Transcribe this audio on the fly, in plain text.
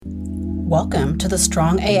Welcome to the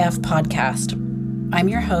Strong AF podcast. I'm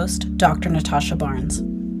your host, Dr. Natasha Barnes.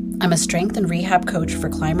 I'm a strength and rehab coach for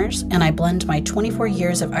climbers, and I blend my 24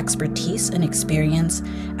 years of expertise and experience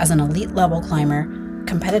as an elite level climber,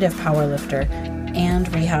 competitive powerlifter, and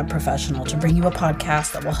rehab professional to bring you a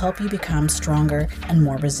podcast that will help you become stronger and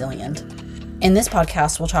more resilient. In this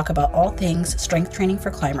podcast, we'll talk about all things strength training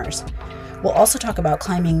for climbers. We'll also talk about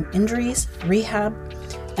climbing injuries, rehab,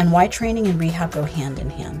 and why training and rehab go hand in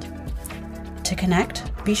hand. To connect,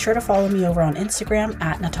 be sure to follow me over on Instagram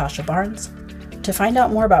at Natasha Barnes. To find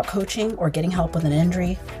out more about coaching or getting help with an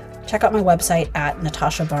injury, check out my website at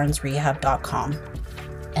natashabarnesrehab.com.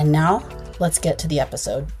 And now, let's get to the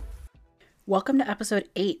episode. Welcome to episode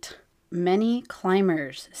 8. Many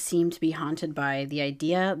climbers seem to be haunted by the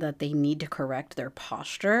idea that they need to correct their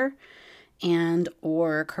posture and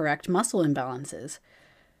or correct muscle imbalances.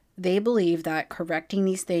 They believe that correcting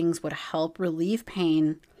these things would help relieve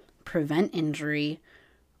pain, prevent injury,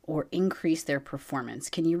 or increase their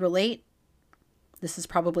performance. Can you relate? This is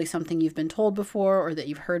probably something you've been told before or that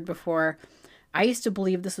you've heard before. I used to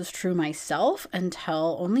believe this was true myself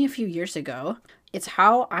until only a few years ago. It's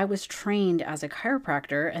how I was trained as a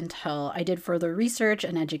chiropractor until I did further research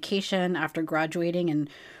and education after graduating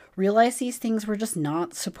and realized these things were just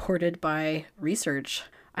not supported by research.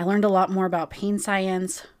 I learned a lot more about pain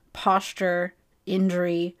science, posture,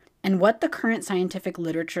 injury, and what the current scientific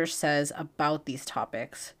literature says about these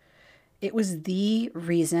topics. It was the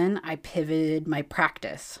reason I pivoted my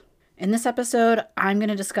practice. In this episode, I'm going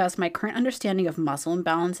to discuss my current understanding of muscle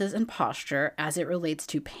imbalances and posture as it relates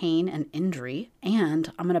to pain and injury,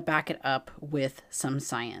 and I'm going to back it up with some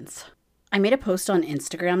science. I made a post on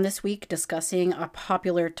Instagram this week discussing a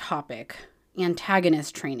popular topic,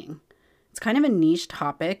 antagonist training. It's kind of a niche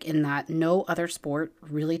topic in that no other sport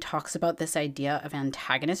really talks about this idea of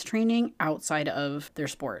antagonist training outside of their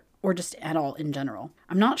sport, or just at all in general.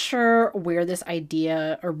 I'm not sure where this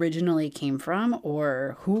idea originally came from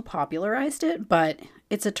or who popularized it, but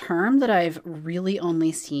it's a term that I've really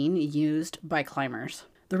only seen used by climbers.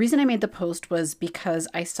 The reason I made the post was because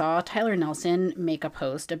I saw Tyler Nelson make a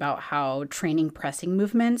post about how training pressing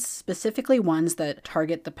movements, specifically ones that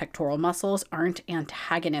target the pectoral muscles, aren't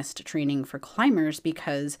antagonist training for climbers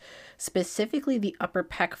because specifically the upper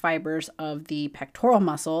pec fibers of the pectoral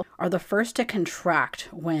muscle are the first to contract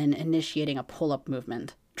when initiating a pull-up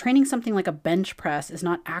movement. Training something like a bench press is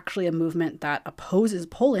not actually a movement that opposes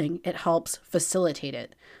pulling, it helps facilitate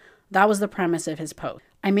it. That was the premise of his post.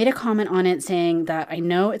 I made a comment on it saying that I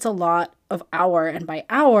know it's a lot of and by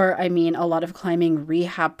our, I mean a lot of climbing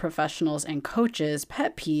rehab professionals and coaches'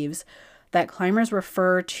 pet peeves that climbers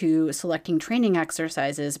refer to selecting training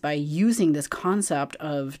exercises by using this concept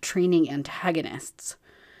of training antagonists.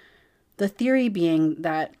 The theory being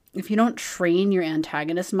that if you don't train your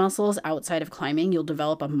antagonist muscles outside of climbing, you'll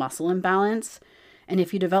develop a muscle imbalance. And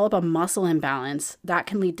if you develop a muscle imbalance, that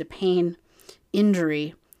can lead to pain,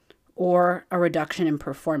 injury, or a reduction in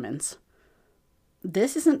performance.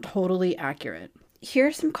 This isn't totally accurate. Here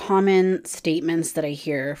are some common statements that I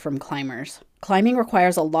hear from climbers. Climbing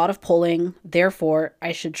requires a lot of pulling, therefore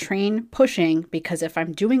I should train pushing because if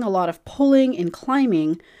I'm doing a lot of pulling in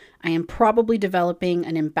climbing, I am probably developing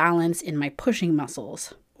an imbalance in my pushing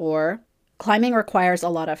muscles. Or, climbing requires a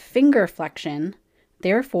lot of finger flexion,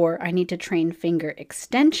 therefore, I need to train finger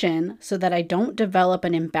extension so that I don't develop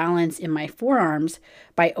an imbalance in my forearms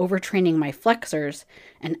by overtraining my flexors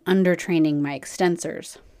and undertraining my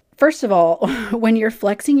extensors. First of all, when you're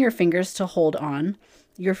flexing your fingers to hold on,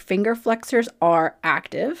 your finger flexors are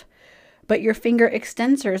active, but your finger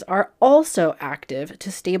extensors are also active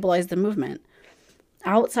to stabilize the movement.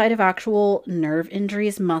 Outside of actual nerve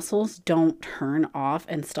injuries, muscles don't turn off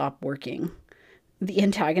and stop working. The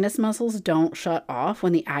antagonist muscles don't shut off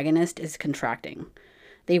when the agonist is contracting.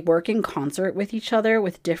 They work in concert with each other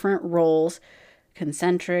with different roles,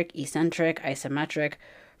 concentric, eccentric, isometric,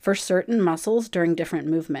 for certain muscles during different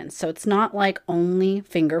movements. So it's not like only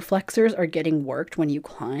finger flexors are getting worked when you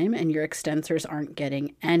climb and your extensors aren't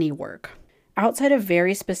getting any work. Outside of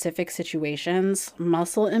very specific situations,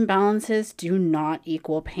 muscle imbalances do not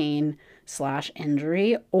equal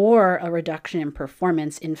pain/injury or a reduction in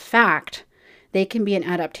performance. In fact, they can be an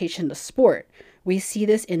adaptation to sport. We see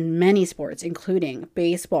this in many sports, including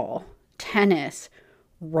baseball, tennis,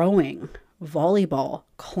 rowing, volleyball,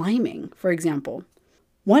 climbing, for example.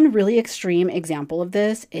 One really extreme example of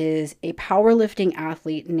this is a powerlifting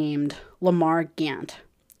athlete named Lamar Gant,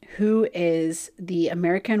 who is the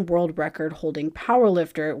American world record holding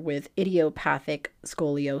powerlifter with idiopathic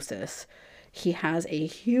scoliosis. He has a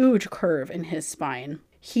huge curve in his spine.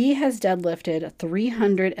 He has deadlifted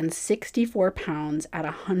 364 pounds at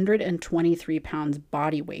 123 pounds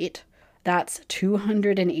body weight. That's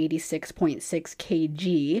 286.6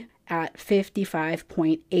 kg at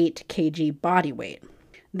 55.8 kg body weight.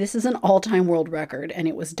 This is an all-time world record, and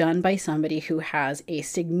it was done by somebody who has a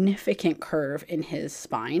significant curve in his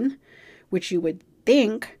spine, which you would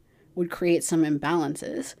think would create some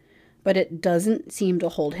imbalances, but it doesn't seem to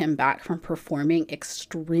hold him back from performing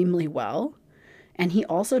extremely well. And he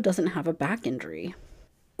also doesn't have a back injury.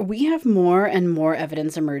 We have more and more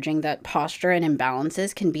evidence emerging that posture and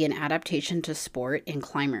imbalances can be an adaptation to sport in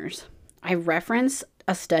climbers. I reference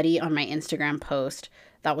a study on my Instagram post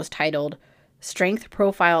that was titled Strength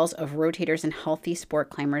Profiles of Rotators in Healthy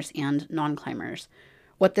Sport Climbers and Non-Climbers.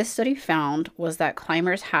 What this study found was that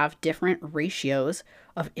climbers have different ratios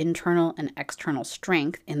of internal and external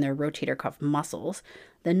strength in their rotator cuff muscles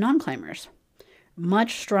than non-climbers.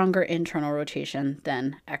 Much stronger internal rotation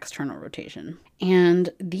than external rotation. And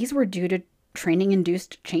these were due to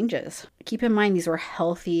training-induced changes. Keep in mind, these were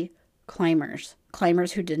healthy climbers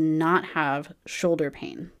who did not have shoulder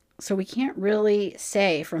pain. So we can't really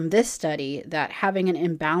say from this study that having an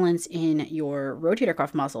imbalance in your rotator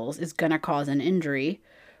cuff muscles is going to cause an injury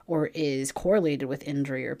or is correlated with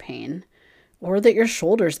injury or pain, or that your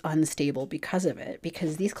shoulder's unstable because of it,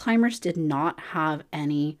 because these climbers did not have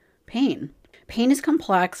any pain. Pain is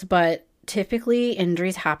complex, but typically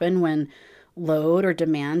injuries happen when load or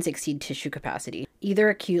demands exceed tissue capacity, either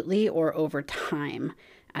acutely or over time,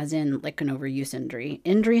 as in like an overuse injury.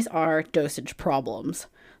 Injuries are dosage problems.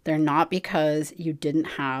 They're not because you didn't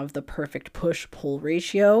have the perfect push-pull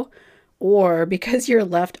ratio or because your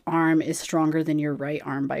left arm is stronger than your right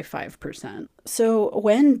arm by 5%. So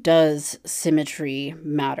when does symmetry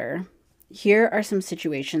matter? Here are some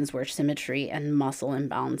situations where symmetry and muscle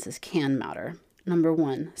imbalances can matter. Number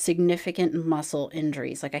 1, significant muscle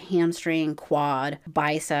injuries like a hamstring, quad,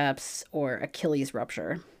 biceps, or Achilles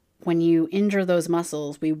rupture. When you injure those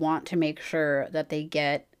muscles, we want to make sure that they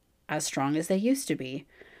get as strong as they used to be.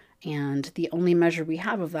 And the only measure we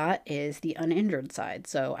have of that is the uninjured side.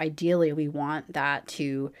 So ideally, we want that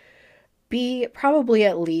to be probably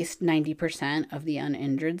at least 90% of the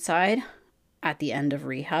uninjured side at the end of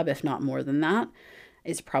rehab, if not more than that,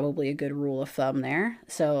 is probably a good rule of thumb there.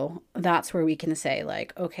 So that's where we can say,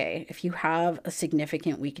 like, okay, if you have a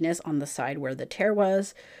significant weakness on the side where the tear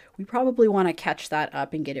was, we probably want to catch that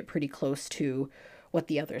up and get it pretty close to what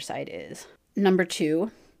the other side is. Number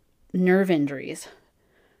 2, nerve injuries.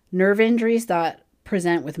 Nerve injuries that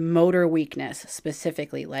present with motor weakness,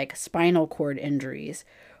 specifically like spinal cord injuries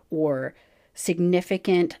or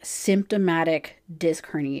significant symptomatic disc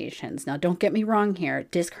herniations. Now, don't get me wrong here.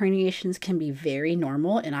 Disc herniations can be very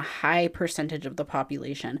normal in a high percentage of the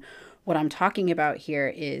population. What I'm talking about here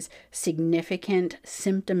is significant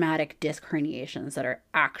symptomatic disc herniations that are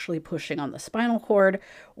actually pushing on the spinal cord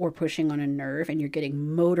or pushing on a nerve, and you're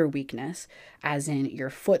getting motor weakness, as in your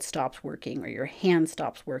foot stops working or your hand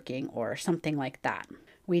stops working or something like that.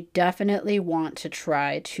 We definitely want to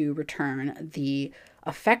try to return the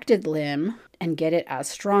affected limb and get it as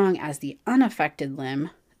strong as the unaffected limb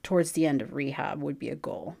towards the end of rehab would be a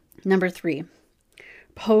goal. Number 3,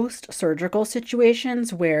 post-surgical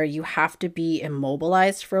situations where you have to be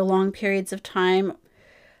immobilized for long periods of time,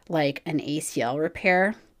 like an ACL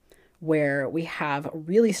repair, where we have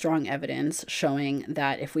really strong evidence showing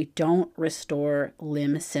that if we don't restore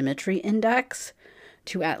limb symmetry index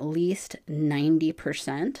to at least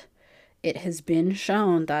 90%, it has been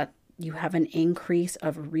shown that you have an increase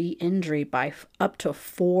of re-injury by up to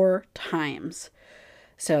 4 times.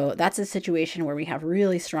 So that's a situation where we have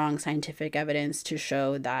really strong scientific evidence to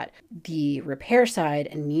show that the repair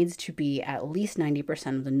side needs to be at least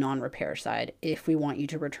 90% of the non-repair side if we want you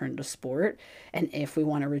to return to sport and if we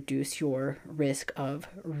want to reduce your risk of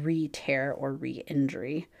re-tear or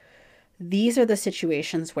re-injury. These are the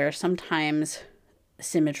situations where sometimes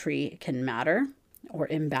symmetry can matter or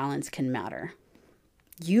imbalance can matter.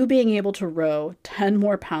 You being able to row 10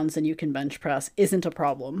 more pounds than you can bench press isn't a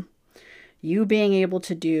problem. You being able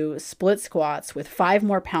to do split squats with 5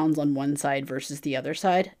 more pounds on one side versus the other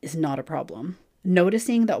side is not a problem.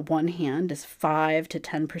 Noticing that one hand is 5 to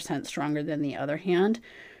 10% stronger than the other hand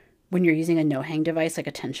when you're using a no-hang device like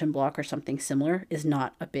a tension block or something similar is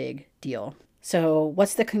not a big deal. So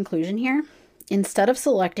what's the conclusion here? Instead of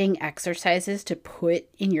selecting exercises to put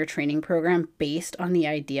in your training program based on the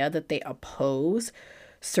idea that they oppose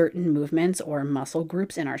certain movements or muscle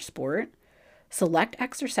groups in our sport, select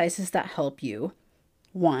exercises that help you,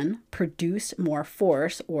 1, produce more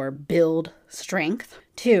force or build strength.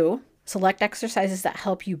 2, select exercises that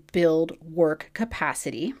help you build work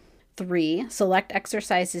capacity. 3, select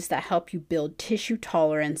exercises that help you build tissue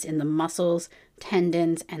tolerance in the muscles,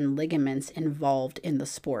 tendons, and ligaments involved in the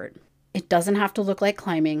sport. It doesn't have to look like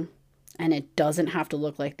climbing, and it doesn't have to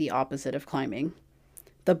look like the opposite of climbing.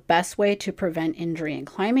 The best way to prevent injury in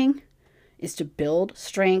climbing is to build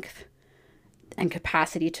strength and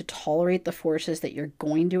capacity to tolerate the forces that you're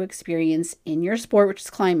going to experience in your sport, which is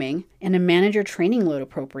climbing, and to manage your training load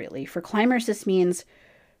appropriately. For climbers, this means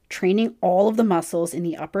training all of the muscles in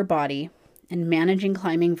the upper body and managing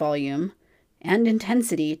climbing volume and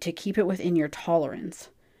intensity to keep it within your tolerance.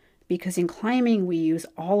 Because in climbing, we use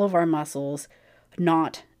all of our muscles,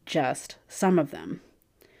 not just some of them.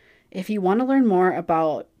 If you want to learn more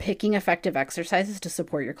about picking effective exercises to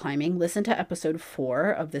support your climbing, listen to episode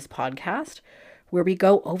 4 of this podcast, where we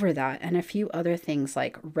go over that and a few other things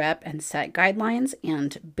like rep and set guidelines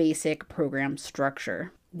and basic program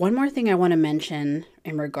structure. One more thing I want to mention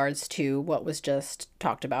in regards to what was just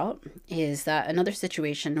talked about is that another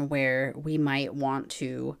situation where we might want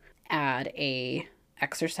to add a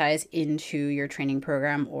exercise into your training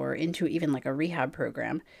program or into even like a rehab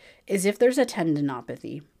program is if there's a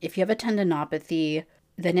tendinopathy. If you have a tendinopathy,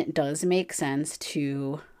 then it does make sense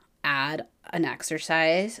to add an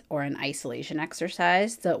exercise or an isolation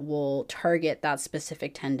exercise that will target that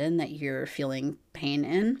specific tendon that you're feeling pain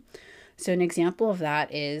in. So an example of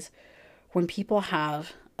that is when people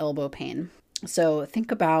have elbow pain. So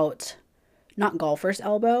think about not golfer's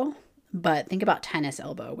elbow, but think about tennis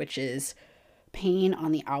elbow, which is pain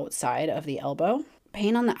on the outside of the elbow.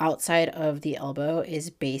 Pain on the outside of the elbow is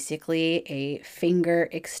basically a finger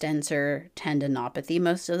extensor tendinopathy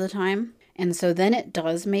most of the time. And so then it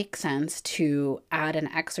does make sense to add an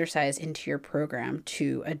exercise into your program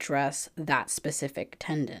to address that specific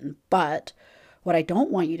tendon. But what I don't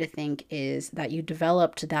want you to think is that you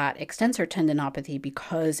developed that extensor tendinopathy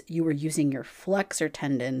because you were using your flexor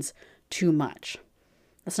tendons too much.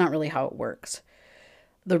 That's not really how it works.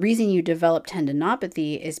 The reason you develop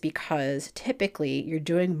tendinopathy is because typically you're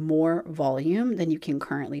doing more volume than you can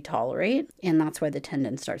currently tolerate, and that's why the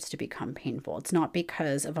tendon starts to become painful. It's not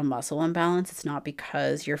because of a muscle imbalance. It's not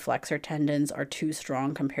because your flexor tendons are too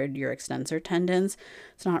strong compared to your extensor tendons.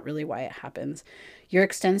 It's not really why it happens. Your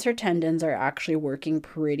extensor tendons are actually working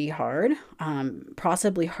pretty hard,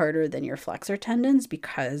 possibly harder than your flexor tendons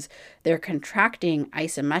because they're contracting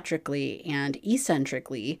isometrically and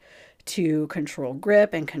eccentrically to control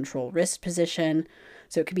grip and control wrist position.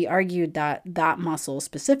 So it could be argued that that muscle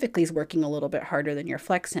specifically is working a little bit harder than your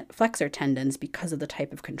flexor tendons because of the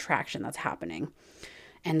type of contraction that's happening.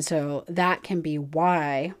 And so that can be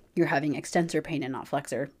why you're having extensor pain and not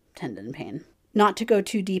flexor tendon pain. Not to go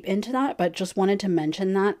too deep into that, but just wanted to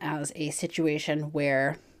mention that as a situation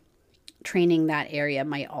where training that area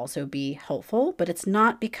might also be helpful, but it's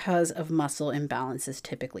not because of muscle imbalances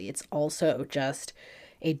typically. It's also just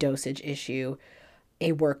a dosage issue,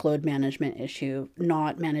 a workload management issue,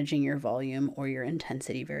 not managing your volume or your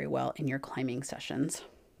intensity very well in your climbing sessions.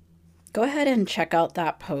 Go ahead and check out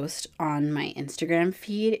that post on my Instagram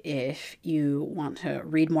feed if you want to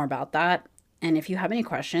read more about that. And if you have any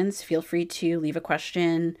questions, feel free to leave a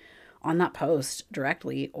question on that post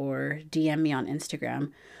directly or DM me on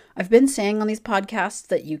Instagram. I've been saying on these podcasts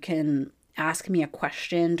that you can ask me a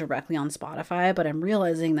question directly on Spotify, but I'm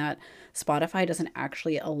realizing that Spotify doesn't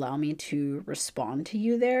actually allow me to respond to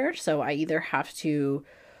you there. So I either have to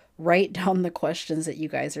write down the questions that you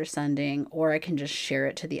guys are sending, or I can just share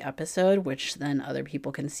it to the episode, which then other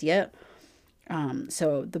people can see it.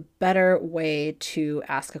 So the better way to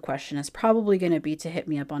ask a question is probably going to be to hit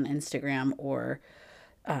me up on Instagram or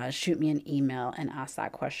shoot me an email and ask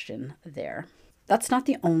that question there. That's not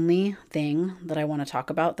the only thing that I want to talk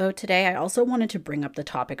about though today. I also wanted to bring up the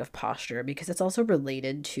topic of posture because it's also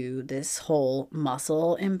related to this whole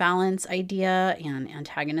muscle imbalance idea and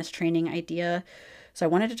antagonist training idea. So I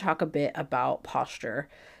wanted to talk a bit about posture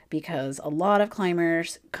because a lot of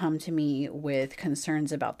climbers come to me with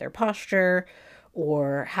concerns about their posture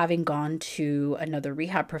or having gone to another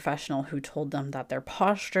rehab professional who told them that their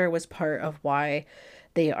posture was part of why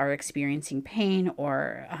they are experiencing pain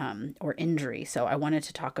or injury. So I wanted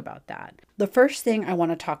to talk about that. The first thing I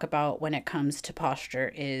want to talk about when it comes to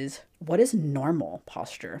posture is, what is normal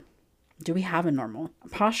posture? Do we have a normal?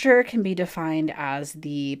 Posture can be defined as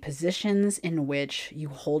the positions in which you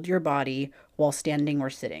hold your body while standing or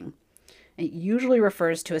sitting. It usually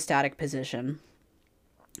refers to a static position.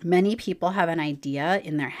 Many people have an idea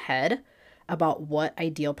in their head about what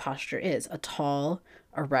ideal posture is: a tall,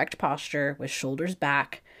 erect posture with shoulders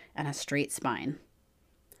back and a straight spine.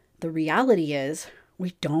 The reality is,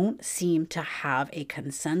 we don't seem to have a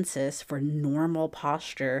consensus for normal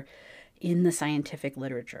posture in the scientific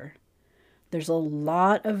literature. There's a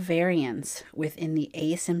lot of variance within the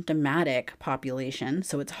asymptomatic population,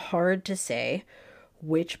 so it's hard to say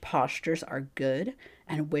which postures are good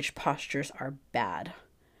and which postures are bad.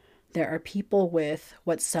 There are people with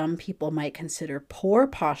what some people might consider poor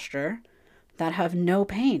posture that have no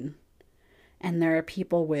pain. And there are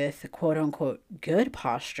people with quote unquote good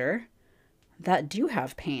posture that do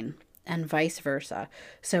have pain, and vice versa.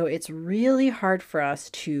 So it's really hard for us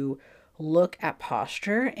to look at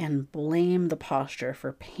posture and blame the posture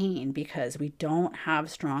for pain because we don't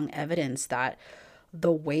have strong evidence that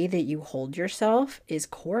the way that you hold yourself is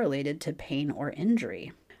correlated to pain or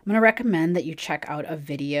injury. I'm going to recommend that you check out a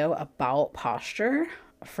video about posture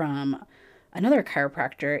from another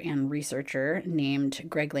chiropractor and researcher named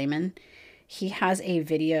Greg Lehman. He has a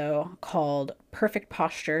video called Perfect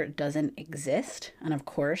Posture Doesn't Exist. And of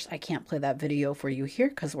course, I can't play that video for you here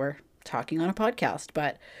because we're talking on a podcast,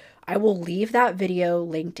 but I will leave that video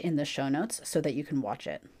linked in the show notes so that you can watch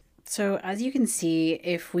it. So as you can see,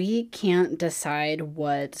 if we can't decide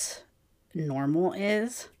what normal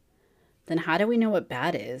is, then how do we know what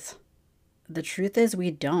bad is? The truth is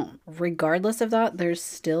we don't. Regardless of that, there's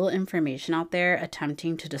still information out there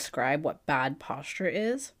attempting to describe what bad posture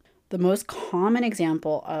is. The most common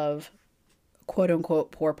example of quote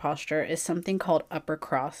unquote poor posture is something called upper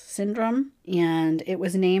cross syndrome. And it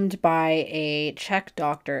was named by a Czech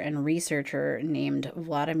doctor and researcher named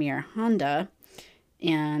Vladimir Honda.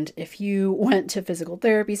 And if you went to physical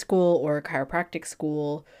therapy school or chiropractic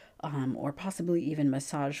school, or possibly even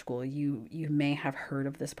massage school, you may have heard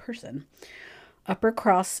of this person. Upper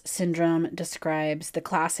cross syndrome describes the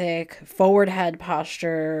classic forward head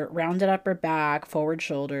posture, rounded upper back, forward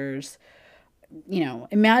shoulders.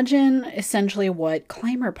 Imagine essentially what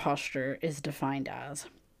climber posture is defined as.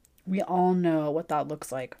 We all know what that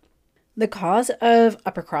looks like. The cause of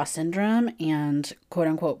upper cross syndrome and quote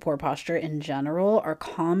unquote poor posture in general are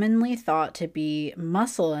commonly thought to be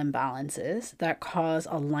muscle imbalances that cause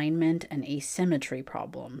alignment and asymmetry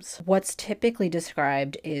problems. What's typically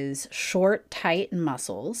described is short, tight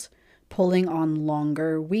muscles pulling on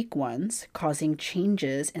longer, weak ones, causing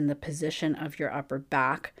changes in the position of your upper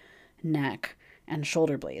back, neck, and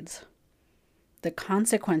shoulder blades. The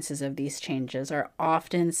consequences of these changes are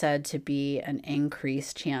often said to be an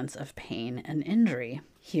increased chance of pain and injury.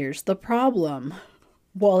 Here's the problem.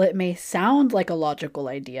 While it may sound like a logical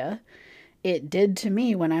idea, it did to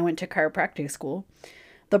me when I went to chiropractic school.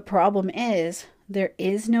 The problem is there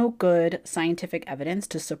is no good scientific evidence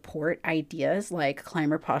to support ideas like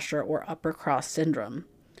climber posture or upper cross syndrome.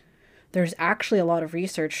 There's actually a lot of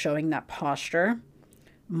research showing that posture,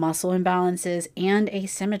 muscle imbalances, and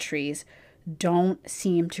asymmetries don't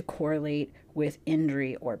seem to correlate with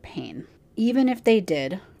injury or pain. Even if they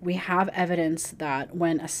did, we have evidence that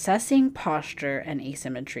when assessing posture and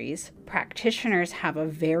asymmetries, practitioners have a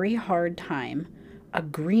very hard time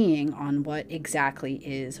agreeing on what exactly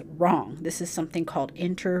is wrong. This is something called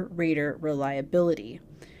inter-rater reliability.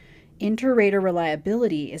 Inter-rater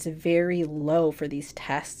reliability is very low for these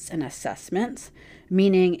tests and assessments,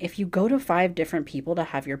 meaning if you go to 5 different people to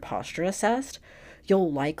have your posture assessed,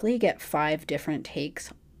 you'll likely get 5 different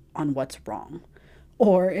takes on what's wrong.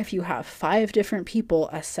 Or if you have 5 different people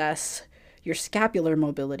assess your scapular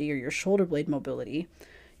mobility or your shoulder blade mobility,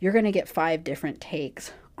 you're going to get 5 different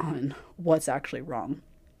takes on what's actually wrong.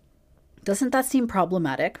 Doesn't that seem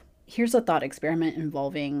problematic? Here's a thought experiment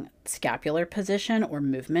involving scapular position or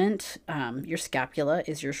movement. Your scapula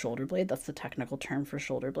is your shoulder blade. That's the technical term for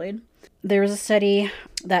shoulder blade. There was a study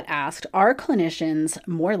that asked, are clinicians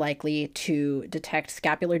more likely to detect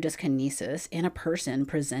scapular dyskinesis in a person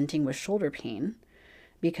presenting with shoulder pain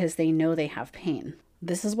because they know they have pain?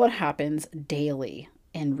 This is what happens daily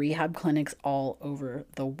in rehab clinics all over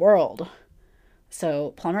the world.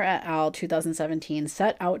 So Plummer et al. 2017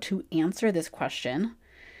 set out to answer this question.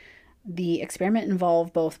 The experiment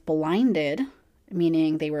involved both blinded,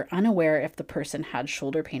 meaning they were unaware if the person had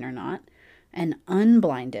shoulder pain or not, and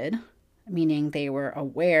unblinded, meaning they were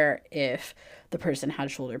aware if the person had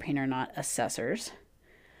shoulder pain or not, assessors,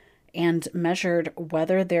 and measured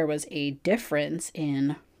whether there was a difference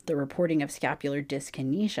in the reporting of scapular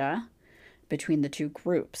dyskinesia between the two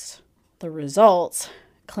groups. The results: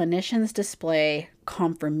 clinicians display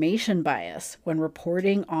confirmation bias when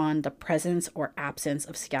reporting on the presence or absence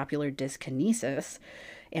of scapular dyskinesis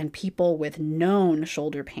and people with known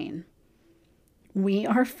shoulder pain. We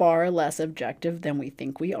are far less objective than we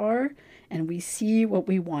think we are, and we see what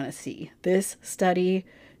we want to see. This study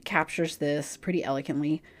captures this pretty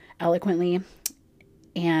eloquently.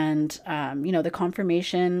 And, the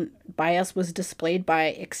confirmation bias was displayed by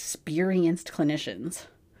experienced clinicians.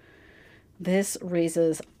 This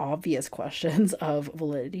raises obvious questions of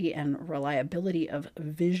validity and reliability of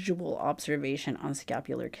visual observation on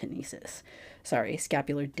scapular dyskinesis.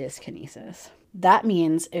 That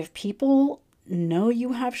means if people know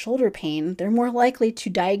you have shoulder pain, they're more likely to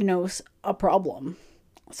diagnose a problem.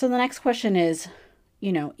 So the next question is,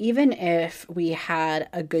 even if we had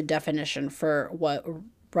a good definition for what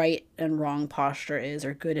right and wrong posture is,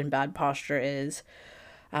 or good and bad posture is,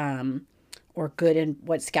 or good and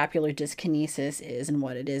what scapular dyskinesis is and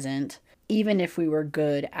what it isn't, even if we were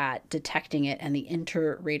good at detecting it and the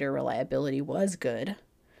inter-rater reliability was good,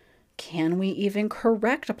 can we even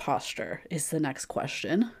correct a posture is the next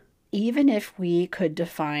question. Even if we could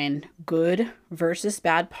define good versus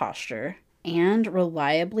bad posture and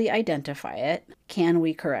reliably identify it, can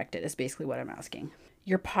we correct it is basically what I'm asking.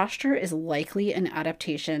 Your posture is likely an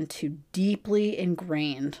adaptation to deeply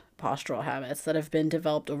ingrained postural habits that have been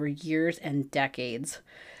developed over years and decades,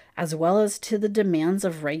 as well as to the demands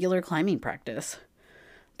of regular climbing practice.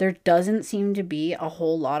 There doesn't seem to be a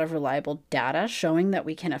whole lot of reliable data showing that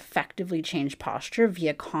we can effectively change posture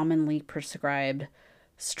via commonly prescribed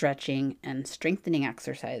stretching and strengthening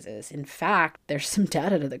exercises. In fact, there's some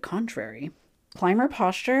data to the contrary. Climber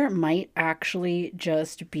posture might actually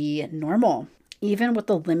just be normal. Even with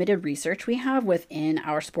the limited research we have within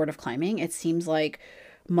our sport of climbing, it seems like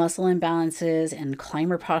muscle imbalances and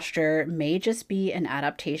climber posture may just be an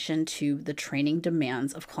adaptation to the training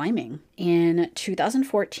demands of climbing. In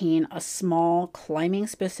 2014, a small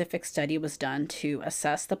climbing-specific study was done to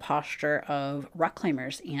assess the posture of rock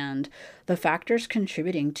climbers and the factors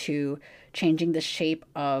contributing to changing the shape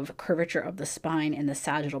of curvature of the spine in the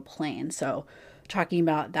sagittal plane. So talking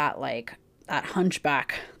about that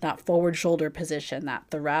hunchback, that forward shoulder position, that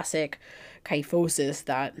thoracic kyphosis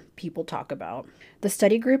that people talk about. The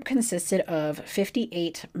study group consisted of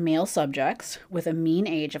 58 male subjects with a mean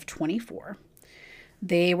age of 24.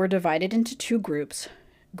 They were divided into two groups.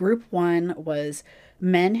 Group 1 was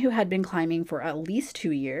men who had been climbing for at least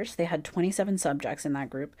 2 years. They had 27 subjects in that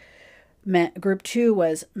group. Group 2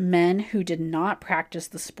 was men who did not practice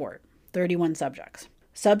the sport, 31 subjects.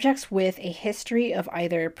 Subjects with a history of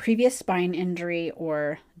either previous spine injury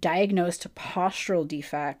or diagnosed postural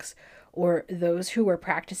defects, or those who were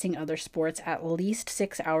practicing other sports at least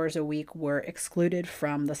 6 hours a week, were excluded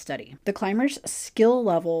from the study. The climbers' skill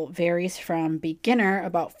level varies from beginner,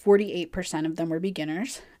 about 48% of them were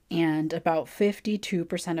beginners, and about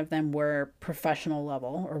 52% of them were professional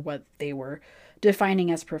level, or what they were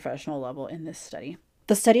defining as professional level in this study.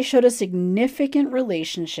 The study showed a significant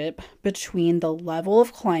relationship between the level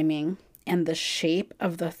of climbing and the shape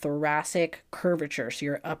of the thoracic curvature, so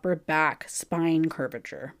your upper back spine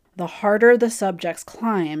curvature. The harder the subjects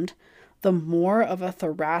climbed, the more of a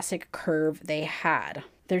thoracic curve they had.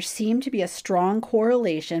 There seemed to be a strong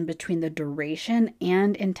correlation between the duration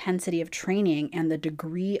and intensity of training and the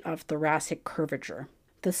degree of thoracic curvature.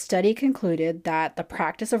 The study concluded that the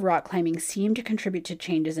practice of rock climbing seemed to contribute to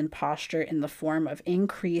changes in posture in the form of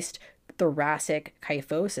increased thoracic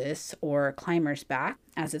kyphosis, or climber's back,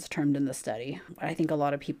 as it's termed in the study. I think a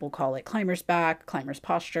lot of people call it climber's back, climber's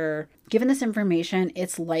posture. Given this information,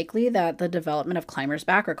 it's likely that the development of climber's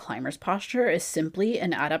back or climber's posture is simply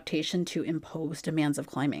an adaptation to imposed demands of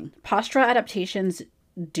climbing. Postural adaptations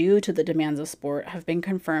due to the demands of sport have been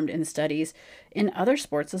confirmed in studies in other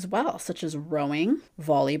sports as well, such as rowing,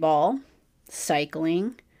 volleyball,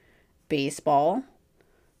 cycling, baseball.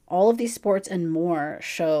 All of these sports and more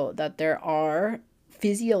show that there are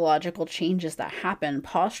physiological changes that happen,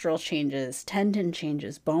 postural changes, tendon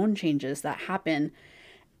changes, bone changes that happen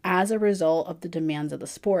as a result of the demands of the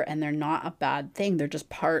sport, and they're not a bad thing. They're just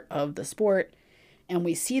part of the sport. And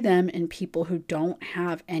we see them in people who don't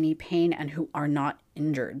have any pain and who are not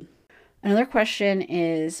injured. Another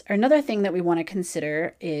thing that we want to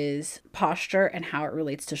consider is posture and how it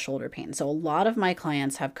relates to shoulder pain. So a lot of my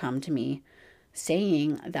clients have come to me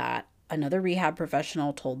saying that another rehab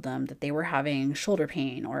professional told them that they were having shoulder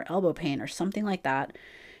pain or elbow pain or something like that,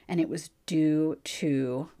 and it was due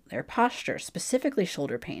to their posture. Specifically,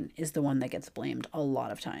 shoulder pain is the one that gets blamed a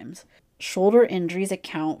lot of times. Shoulder injuries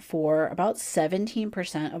account for about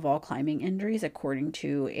 17% of all climbing injuries, according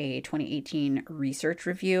to a 2018 research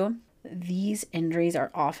review. These injuries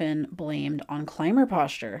are often blamed on climber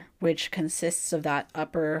posture, which consists of that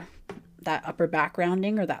upper back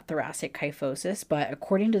rounding or that thoracic kyphosis. But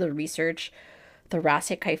according to the research,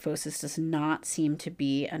 thoracic kyphosis does not seem to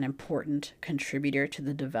be an important contributor to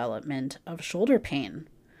the development of shoulder pain.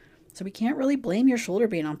 So we can't really blame your shoulder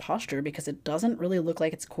pain on posture because it doesn't really look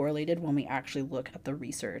like it's correlated when we actually look at the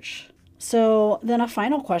research. So then a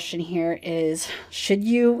final question here is, should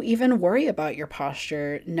you even worry about your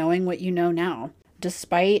posture knowing what you know now?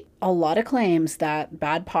 Despite a lot of claims that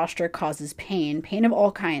bad posture causes pain, pain of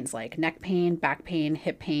all kinds like neck pain, back pain,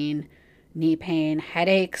 hip pain, knee pain,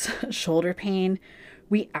 headaches, shoulder pain,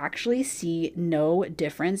 we actually see no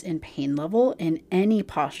difference in pain level in any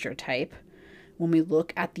posture type when we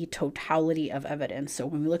look at the totality of evidence. So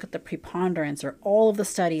when we look at the preponderance or all of the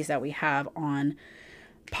studies that we have on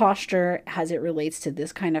posture as it relates to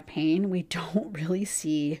this kind of pain, we don't really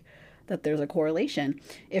see that there's a correlation.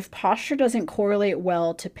 If posture doesn't correlate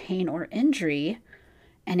well to pain or injury,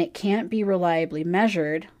 and it can't be reliably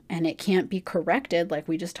measured, and it can't be corrected like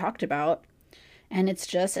we just talked about, and it's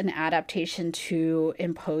just an adaptation to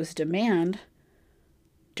imposed demand,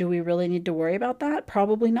 do we really need to worry about that?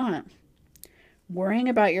 Probably not. Worrying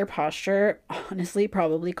about your posture honestly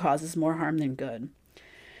probably causes more harm than good.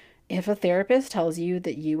 If a therapist tells you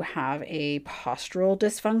that you have a postural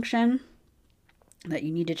dysfunction, that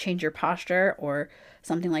you need to change your posture or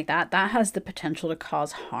something like that, that has the potential to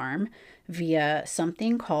cause harm via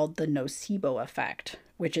something called the nocebo effect,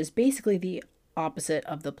 which is basically the opposite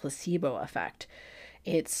of the placebo effect.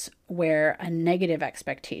 It's where a negative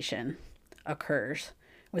expectation occurs.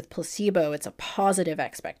 With placebo, it's a positive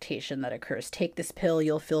expectation that occurs. Take this pill,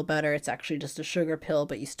 you'll feel better. It's actually just a sugar pill,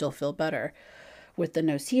 but you still feel better. With the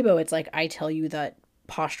nocebo, it's like I tell you that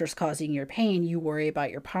posture's causing your pain, you worry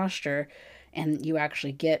about your posture, and you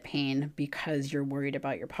actually get pain because you're worried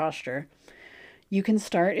about your posture. You can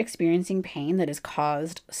start experiencing pain that is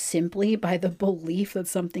caused simply by the belief that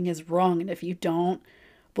something is wrong. And if you don't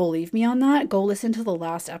believe me on that, go listen to the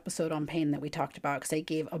last episode on pain that we talked about, because I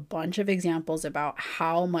gave a bunch of examples about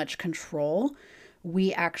how much control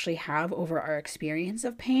we actually have over our experience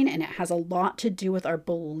of pain, and it has a lot to do with our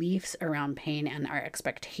beliefs around pain and our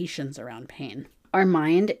expectations around pain. Our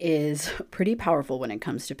mind is pretty powerful when it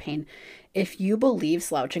comes to pain. If you believe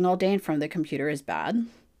slouching all day in front of the computer is bad,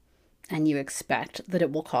 and you expect that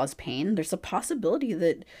it will cause pain, there's a possibility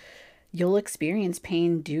that you'll experience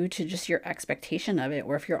pain due to just your expectation of it.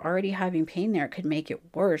 Or if you're already having pain there, it could make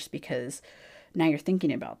it worse because now you're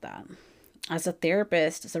thinking about that. As a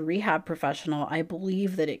therapist, as a rehab professional, I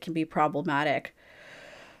believe that it can be problematic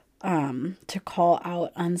to call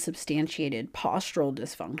out unsubstantiated postural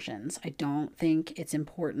dysfunctions. I don't think it's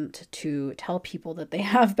important to tell people that they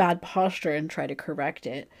have bad posture and try to correct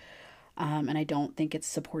it. And I don't think it's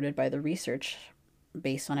supported by the research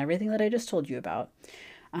based on everything that I just told you about.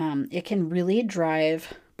 It can really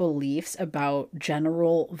drive beliefs about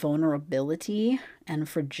general vulnerability and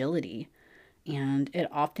fragility. And it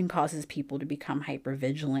often causes people to become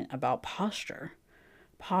hypervigilant about posture,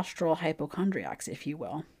 postural hypochondriacs, if you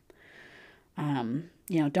will.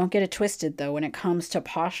 Don't get it twisted, though. When it comes to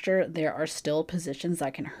posture, there are still positions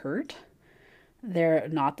that can hurt. They're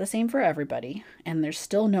not the same for everybody, and there's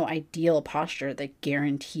still no ideal posture that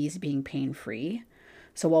guarantees being pain-free.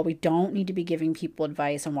 So while we don't need to be giving people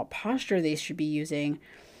advice on what posture they should be using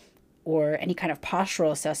or any kind of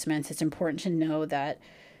postural assessments, it's important to know that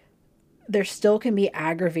there still can be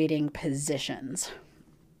aggravating positions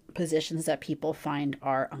that people find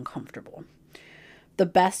are uncomfortable. The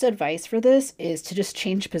best advice for this is to just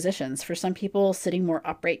change positions. For some people, sitting more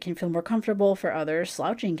upright can feel more comfortable. For others,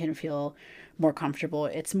 slouching can feel more comfortable.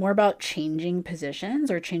 It's more about changing positions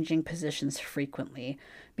or changing positions frequently,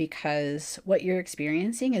 because what you're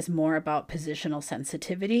experiencing is more about positional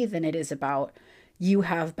sensitivity than it is about you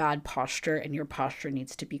have bad posture and your posture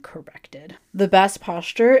needs to be corrected. The best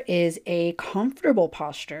posture is a comfortable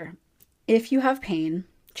posture. If you have pain,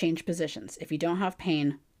 change positions. If you don't have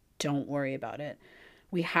pain, don't worry about it.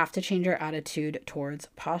 We have to change our attitude towards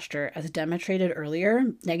posture. As demonstrated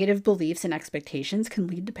earlier, negative beliefs and expectations can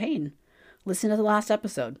lead to pain. Listen to the last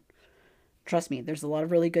episode. Trust me, there's a lot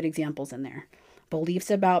of really good examples in there.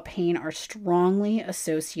 Beliefs about pain are strongly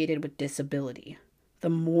associated with disability. The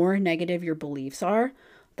more negative your beliefs are,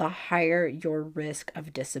 the higher your risk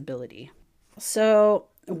of disability. So,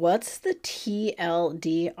 what's the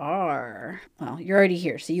TLDR? Well, you're already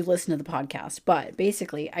here, so you listen to the podcast. But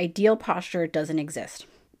basically, ideal posture doesn't exist.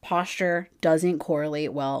 Posture doesn't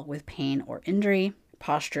correlate well with pain or injury.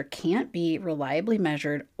 Posture can't be reliably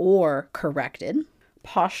measured or corrected.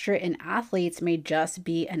 Posture in athletes may just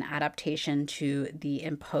be an adaptation to the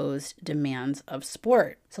imposed demands of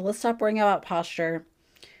sport. So let's stop worrying about posture.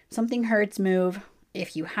 Something hurts, move.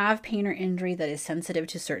 If you have pain or injury that is sensitive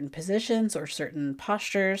to certain positions or certain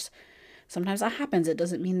postures, sometimes that happens. It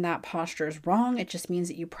doesn't mean that posture is wrong. It just means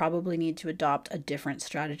that you probably need to adopt a different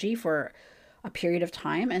strategy for a period of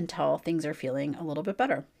time until things are feeling a little bit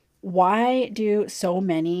better. Why do so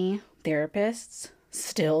many therapists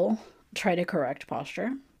still try to correct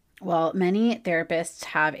posture? Well, many therapists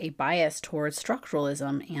have a bias towards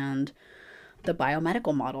structuralism and the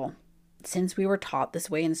biomedical model, since we were taught this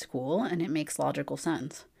way in school and it makes logical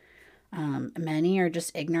sense. Many are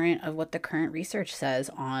just ignorant of what the current research says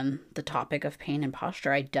on the topic of pain and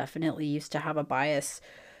posture. I definitely used to have a bias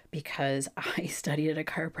because I studied at a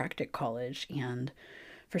chiropractic college. And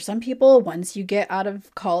for some people, once you get out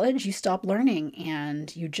of college, you stop learning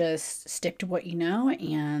and you just stick to what you know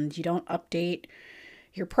and you don't update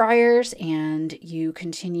your priors and you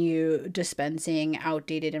continue dispensing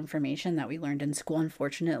outdated information that we learned in school.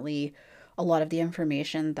 Unfortunately, a lot of the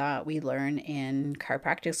information that we learn in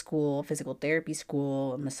chiropractic school, physical therapy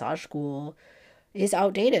school, massage school is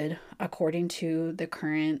outdated according to the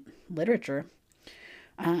current literature.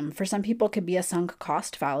 For some people, it could be a sunk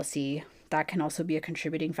cost fallacy. That can also be a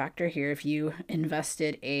contributing factor here. If you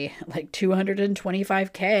invested a like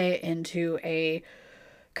 $225K into a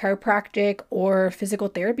chiropractic or physical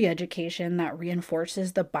therapy education that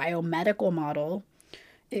reinforces the biomedical model,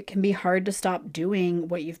 it can be hard to stop doing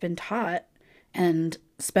what you've been taught and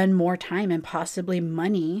spend more time and possibly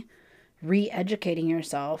money re-educating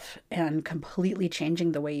yourself and completely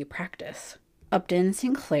changing the way you practice. Upton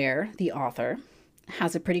Sinclair, the author,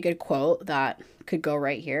 has a pretty good quote that could go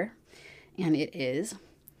right here, and it is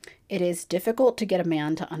difficult to get a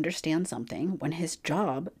man to understand something when his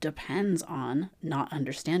job depends on not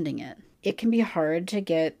understanding it. It can be hard to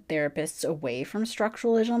get therapists away from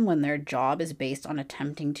structuralism when their job is based on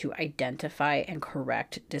attempting to identify and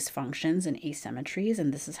correct dysfunctions and asymmetries,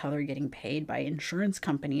 and this is how they're getting paid by insurance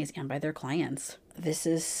companies and by their clients. This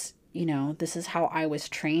is how I was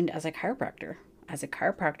trained as a chiropractor. As a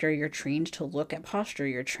chiropractor, you're trained to look at posture.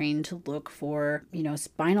 You're trained to look for,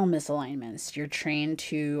 spinal misalignments. You're trained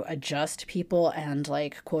to adjust people and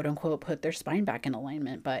quote unquote, put their spine back in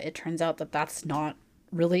alignment. But it turns out that that's not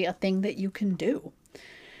really a thing that you can do.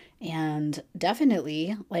 And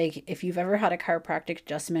definitely, if you've ever had a chiropractic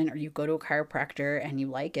adjustment or you go to a chiropractor and you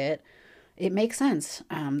like it, it makes sense.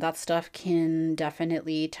 That stuff can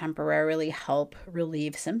definitely temporarily help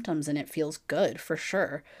relieve symptoms and it feels good for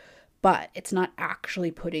sure. But it's not actually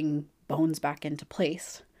putting bones back into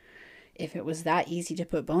place. If it was that easy to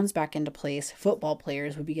put bones back into place, football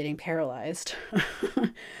players would be getting paralyzed.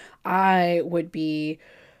 I would be,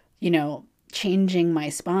 changing my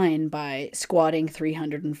spine by squatting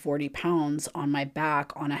 340 pounds on my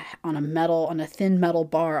back on a thin metal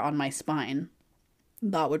bar on my spine.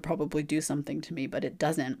 That would probably do something to me, but it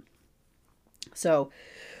doesn't. So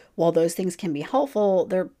while those things can be helpful,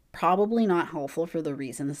 they're probably not helpful for the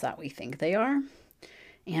reasons that we think they are.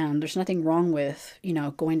 And there's nothing wrong with,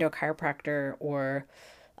 going to a chiropractor or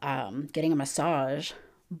getting a massage.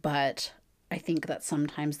 But I think that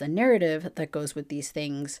sometimes the narrative that goes with these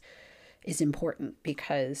things is important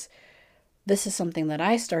because this is something that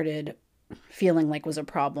I started feeling like was a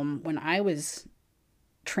problem when I was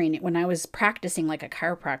practicing like a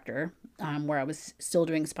chiropractor, where I was still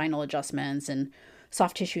doing spinal adjustments and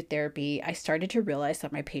soft tissue therapy. I started to realize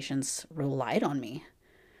that my patients relied on me.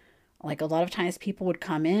 Like a lot of times people would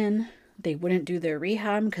come in, they wouldn't do their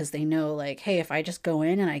rehab because they know hey, if I just go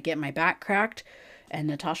in and I get my back cracked and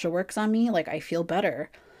Natasha works on me, I feel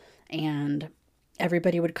better. And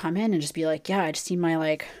everybody would come in and just be like, yeah, I just need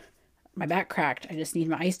my back cracked. I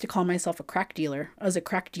used to call myself a crack dealer. I was a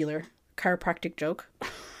crack dealer. Chiropractic joke.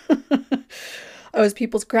 I was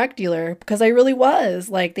people's crack dealer because I really was.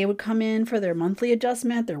 They would come in for their monthly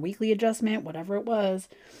adjustment, their weekly adjustment, whatever it was.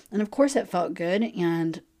 And of course it felt good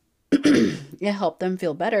and it helped them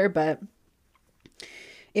feel better, but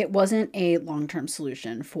it wasn't a long-term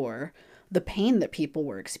solution for the pain that people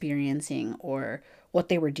were experiencing or what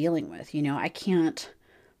they were dealing with.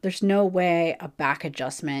 There's no way a back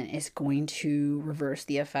adjustment is going to reverse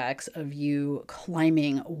the effects of you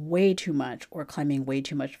climbing way too much or climbing way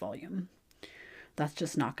too much volume. That's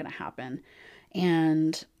just not going to happen.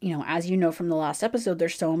 And, as you know from the last episode,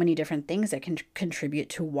 there's so many different things that can contribute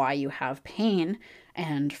to why you have pain.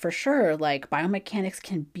 And for sure, biomechanics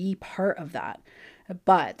can be part of that.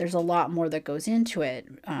 But there's a lot more that goes into it.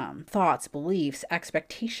 Thoughts, beliefs,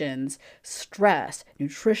 expectations, stress,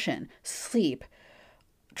 nutrition, sleep,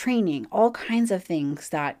 training, all kinds of things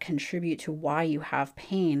that contribute to why you have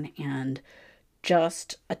pain. And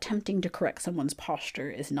just attempting to correct someone's posture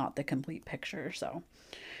is not the complete picture. So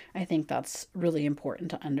I think that's really important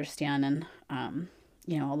to understand. And,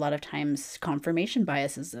 a lot of times confirmation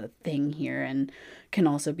bias is a thing here and can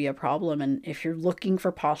also be a problem. And if you're looking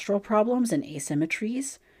for postural problems and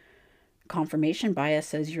asymmetries, confirmation bias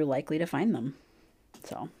says you're likely to find them.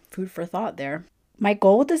 So food for thought there. My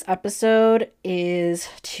goal with this episode is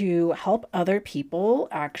to help other people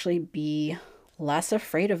actually be less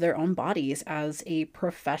afraid of their own bodies. As a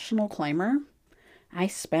professional climber, I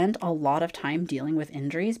spent a lot of time dealing with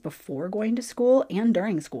injuries before going to school and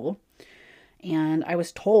during school. And I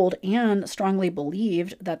was told and strongly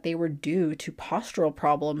believed that they were due to postural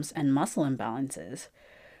problems and muscle imbalances.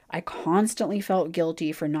 I constantly felt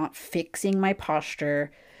guilty for not fixing my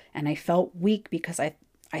posture, and I felt weak because I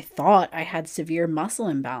thought I had severe muscle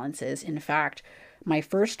imbalances. In fact, my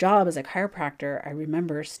first job as a chiropractor, I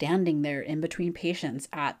remember standing there in between patients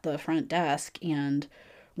at the front desk, and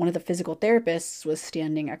one of the physical therapists was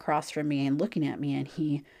standing across from me and looking at me, and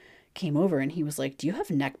he came over and he was like, "Do you have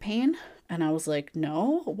neck pain?" And I was like,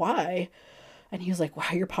 "No, why?" And he was like,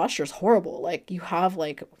 "Wow, your posture's horrible. Like, you have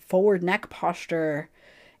like forward neck posture."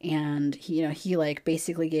 And he like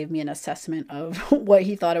basically gave me an assessment of what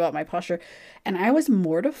he thought about my posture. And I was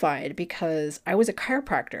mortified because I was a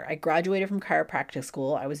chiropractor. I graduated from chiropractic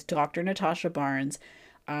school. I was Dr. Natasha Barnes.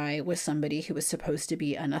 I was somebody who was supposed to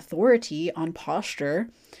be an authority on posture.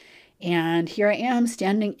 And here I am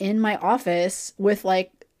standing in my office with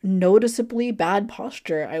like noticeably bad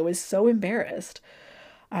posture. I was so embarrassed.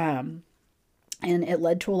 And it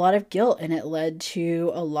led to a lot of guilt, and it led to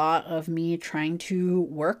a lot of me trying to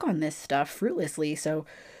work on this stuff fruitlessly. So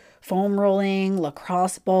foam rolling,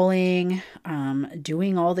 lacrosse bowling,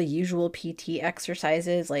 doing all the usual PT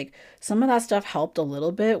exercises, like some of that stuff helped a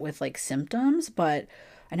little bit with like symptoms, but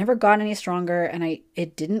I never got any stronger, and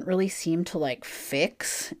it didn't really seem to like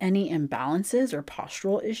fix any imbalances or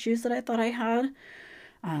postural issues that I thought I had.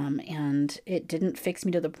 And it didn't fix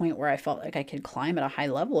me to the point where I felt like I could climb at a high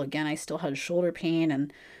level again. I still had shoulder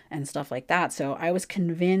pain and stuff like that. So I was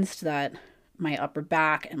convinced that my upper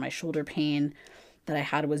back and my shoulder pain that I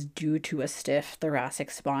had was due to a stiff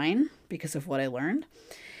thoracic spine because of what I learned,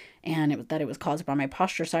 and that it was caused by my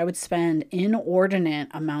posture. So I would spend inordinate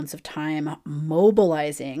amounts of time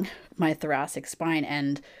mobilizing my thoracic spine.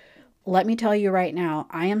 And let me tell you right now,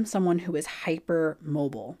 I am someone who is hyper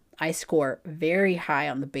mobile. I score very high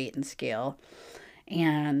on the Baton scale.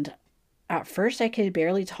 And at first I could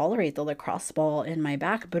barely tolerate the lacrosse ball in my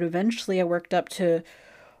back, but eventually I worked up to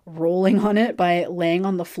rolling on it by laying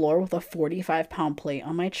on the floor with a 45-pound plate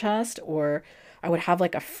on my chest, or I would have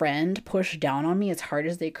like a friend push down on me as hard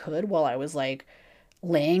as they could while I was like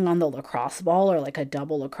laying on the lacrosse ball or like a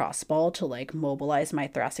double lacrosse ball to like mobilize my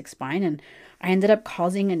thoracic spine. And I ended up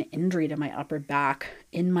causing an injury to my upper back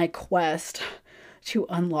in my quest to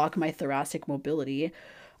unlock my thoracic mobility.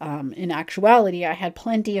 In actuality, I had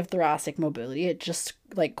plenty of thoracic mobility. It just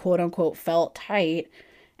like quote unquote felt tight,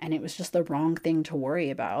 and it was just the wrong thing to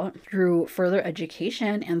worry about. Through further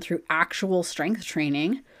education and through actual strength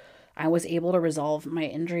training, I was able to resolve my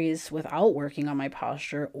injuries without working on my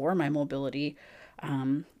posture or my mobility,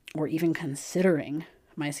 or even considering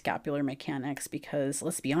my scapular mechanics, because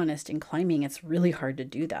let's be honest, in climbing, it's really hard to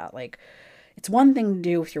do that. Like, it's one thing to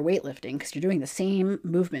do with your weightlifting because you're doing the same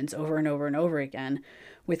movements over and over and over again.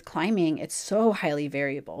 With climbing, it's so highly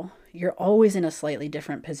variable. You're always in a slightly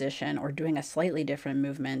different position or doing a slightly different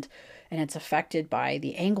movement, and it's affected by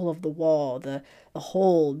the angle of the wall, the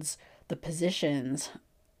holds, the positions.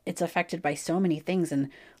 It's affected by so many things. And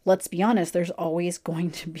let's be honest, there's always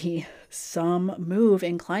going to be some move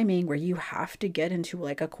in climbing where you have to get into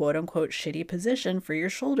like a quote unquote shitty position for your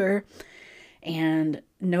shoulder. And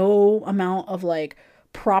no amount of like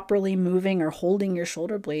properly moving or holding your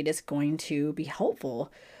shoulder blade is going to be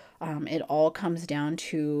helpful. It all comes down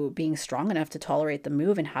to being strong enough to tolerate the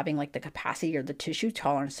move and having like the capacity or the tissue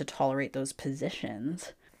tolerance to tolerate those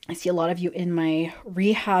positions. I see a lot of you in my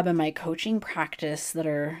rehab and my coaching practice that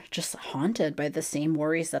are just haunted by the same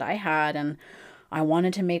worries that I had. And I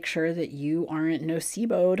wanted to make sure that you aren't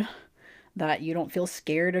noceboed, that you don't feel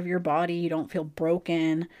scared of your body, you don't feel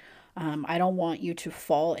broken. I don't want you to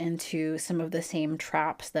fall into some of the same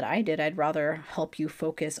traps that I did. I'd rather help you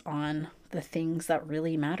focus on the things that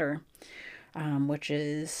really matter, which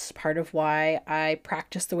is part of why I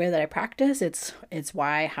practice the way that I practice. It's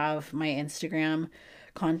why I have my Instagram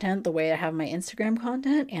content the way I have my Instagram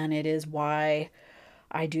content, and it is why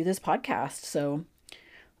I do this podcast. So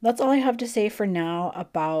that's all I have to say for now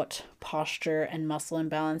about posture and muscle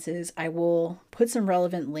imbalances. I will put some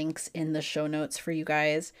relevant links in the show notes for you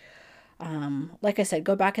guys. Like I said,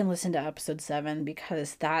 go back and listen to episode 7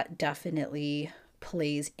 because that definitely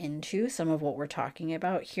plays into some of what we're talking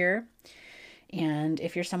about here. And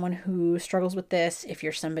if you're someone who struggles with this, if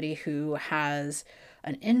you're somebody who has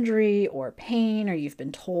an injury or pain, or you've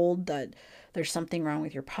been told that there's something wrong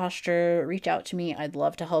with your posture, reach out to me. I'd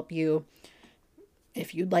love to help you.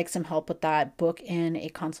 If you'd like some help with that, book in a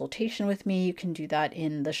consultation with me. You can do that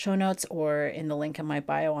in the show notes or in the link in my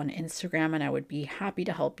bio on Instagram, and I would be happy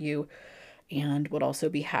to help you and would also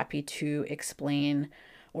be happy to explain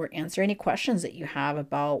or answer any questions that you have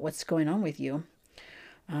about what's going on with you.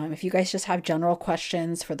 If you guys just have general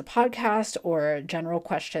questions for the podcast or general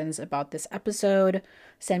questions about this episode,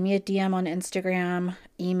 send me a DM on Instagram,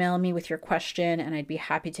 email me with your question, and I'd be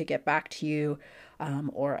happy to get back to you,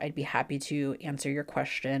 or I'd be happy to answer your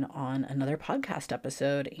question on another podcast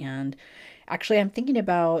episode. And actually, I'm thinking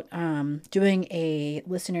about doing a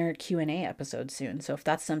listener Q&A episode soon. So if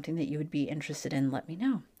that's something that you would be interested in, let me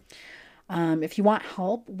know. If you want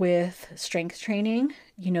help with strength training,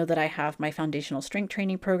 you know that I have my foundational strength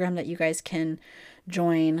training program that you guys can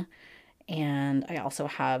join. And I also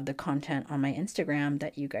have the content on my Instagram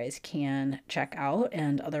that you guys can check out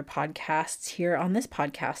and other podcasts here on this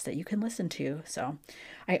podcast that you can listen to. So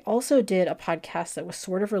I also did a podcast that was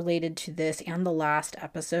sort of related to this and the last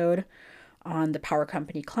episode on the Power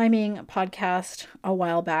Company Climbing podcast a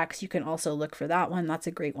while back. So you can also look for that one. That's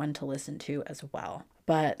a great one to listen to as well.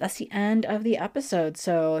 But that's the end of the episode.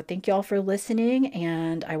 So thank you all for listening,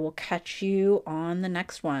 and I will catch you on the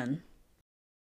next one.